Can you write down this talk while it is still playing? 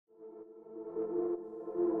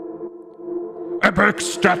Epic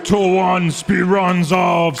Stat Tool 1 Speedruns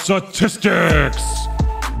of Statistics,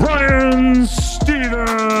 Brian Stevens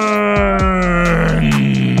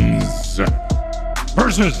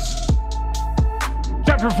versus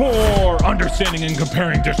Chapter 4, Understanding and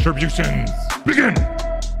Comparing Distributions. Begin!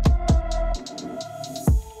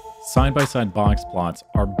 Side-by-side box plots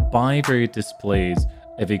are bivariate displays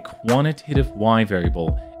of a quantitative y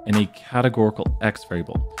variable and a categorical x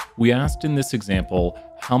variable. We asked in this example,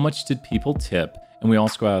 how much did people tip? And we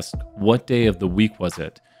also asked, what day of the week was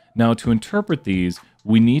it? Now, to interpret these,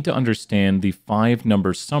 we need to understand the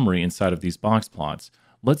 5-number summary inside of these box plots.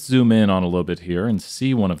 Let's zoom in on a little bit here and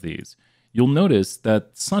see one of these. You'll notice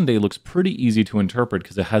that Sunday looks pretty easy to interpret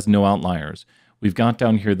because it has no outliers. We've got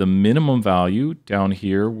down here the minimum value, down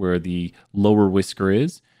here where the lower whisker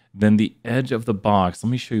is, then the edge of the box.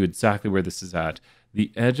 Let me show you exactly where this is at.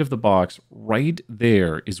 The edge of the box right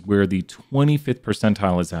there is where the 25th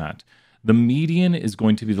percentile is at. The median is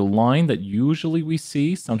going to be the line that usually we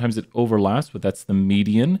see. Sometimes it overlaps, but that's the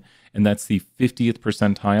median, and that's the 50th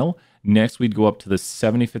percentile. Next, we'd go up to the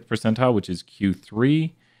 75th percentile, which is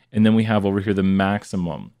Q3, and then we have over here the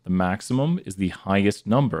maximum. The maximum is the highest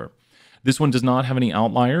number. This one does not have any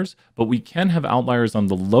outliers, but we can have outliers on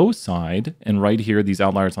the low side, and right here, these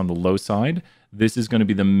outliers on the low side. This is going to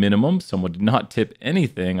be the minimum. Someone did not tip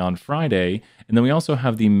anything on Friday. And then we also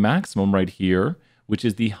have the maximum right here, which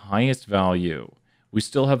is the highest value. We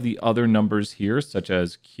still have the other numbers here, such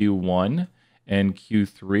as Q1 and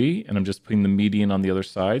Q3, and I'm just putting the median on the other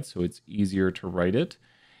side, so it's easier to write it.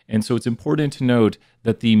 And so it's important to note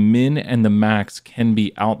that the min and the max can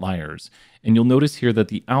be outliers. And you'll notice here that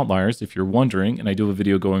the outliers, if you're wondering, and I do have a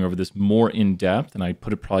video going over this more in depth, and I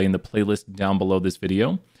put it probably in the playlist down below this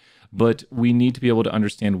video, but we need to be able to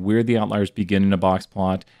understand where the outliers begin in a box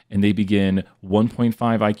plot, and they begin 1.5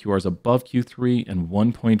 IQRs above Q3 and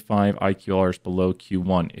 1.5 IQRs below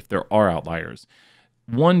Q1, if there are outliers.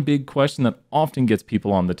 One big question that often gets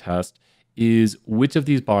people on the test is which of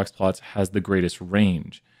these box plots has the greatest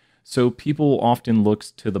range? So people often look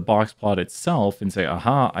to the box plot itself and say,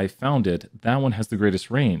 aha, I found it. That one has the greatest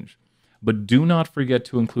range. But do not forget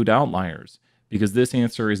to include outliers, because this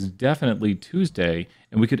answer is definitely Tuesday,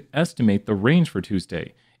 and we could estimate the range for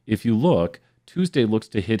Tuesday. If you look, Tuesday looks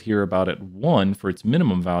to hit here about at 1 for its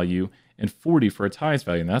minimum value and 40 for its highest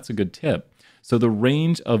value, and that's a good tip. So the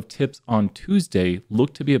range of tips on Tuesday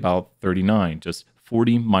look to be about 39, just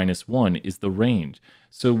 40 minus 1 is the range.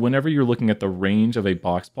 So whenever you're looking at the range of a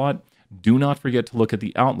box plot, do not forget to look at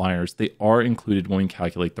the outliers. They are included when we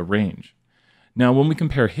calculate the range. Now, when we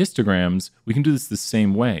compare histograms, we can do this the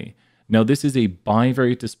same way. Now, this is a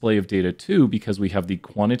bivariate display of data too, because we have the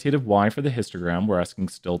quantitative y for the histogram. We're asking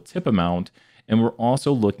still tip amount, and we're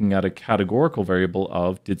also looking at a categorical variable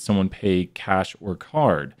of did someone pay cash or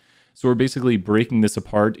card. So we're basically breaking this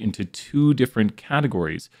apart into 2 different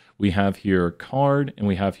categories. We have here card, and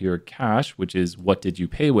we have here cash, which is what did you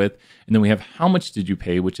pay with, and then we have how much did you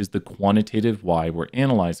pay, which is the quantitative y we're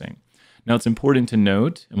analyzing. Now, it's important to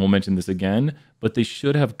note, and we'll mention this again, but they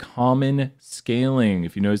should have common scaling.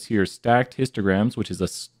 If you notice here, stacked histograms, which is a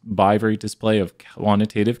bivariate display of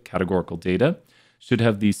quantitative categorical data, should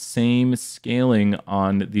have the same scaling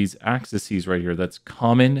on these axes right here. That's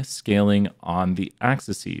common scaling on the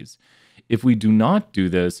axes. If we do not do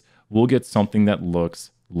this, we'll get something that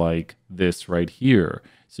looks like this right here.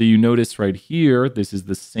 So you notice right here, this is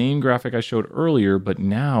the same graphic I showed earlier, but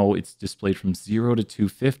now it's displayed from 0 to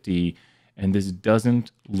 250, and this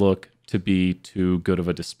doesn't look to be too good of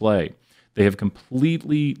a display. They have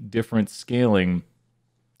completely different scaling,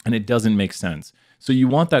 and it doesn't make sense. So you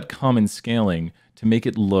want that common scaling to make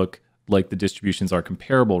it look like the distributions are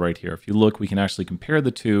comparable right here. If you look, we can actually compare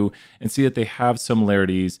the two and see that they have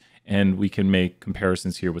similarities, and we can make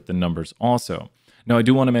comparisons here with the numbers also. Now, I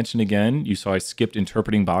do want to mention again, you saw I skipped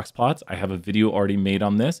interpreting box plots. I have a video already made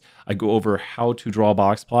on this. I go over how to draw a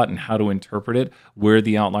box plot and how to interpret it, where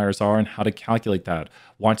the outliers are, and how to calculate that.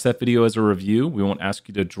 Watch that video as a review. We won't ask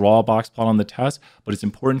you to draw a box plot on the test, but it's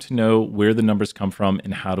important to know where the numbers come from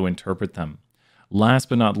and how to interpret them. Last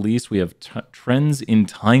but not least, we have trends in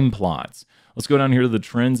time plots. Let's go down here to the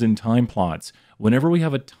trends in time plots. Whenever we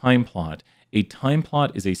have a time plot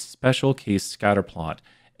is a special case scatter plot.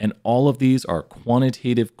 And all of these are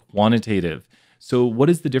quantitative. So what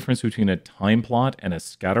is the difference between a time plot and a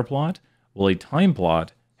scatter plot? Well, a time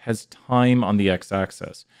plot has time on the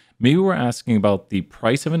x-axis. Maybe we're asking about the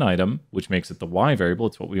price of an item, which makes it the y variable.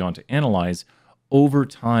 It's what we want to analyze over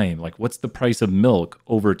time. Like, what's the price of milk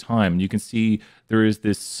over time? And you can see there is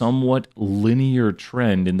this somewhat linear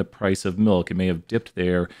trend in the price of milk. It may have dipped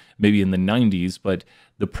there maybe in the 90s, but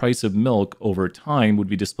the price of milk over time would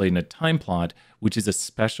be displayed in a time plot, which is a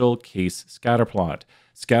special case scatter plot.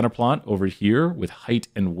 Scatter plot over here with height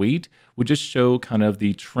and weight would just show kind of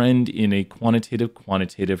the trend in a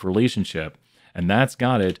quantitative relationship. And that's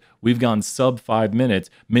got it. We've gone sub 5 minutes.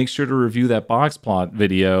 Make sure to review that box plot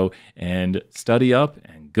video and study up,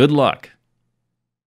 and good luck.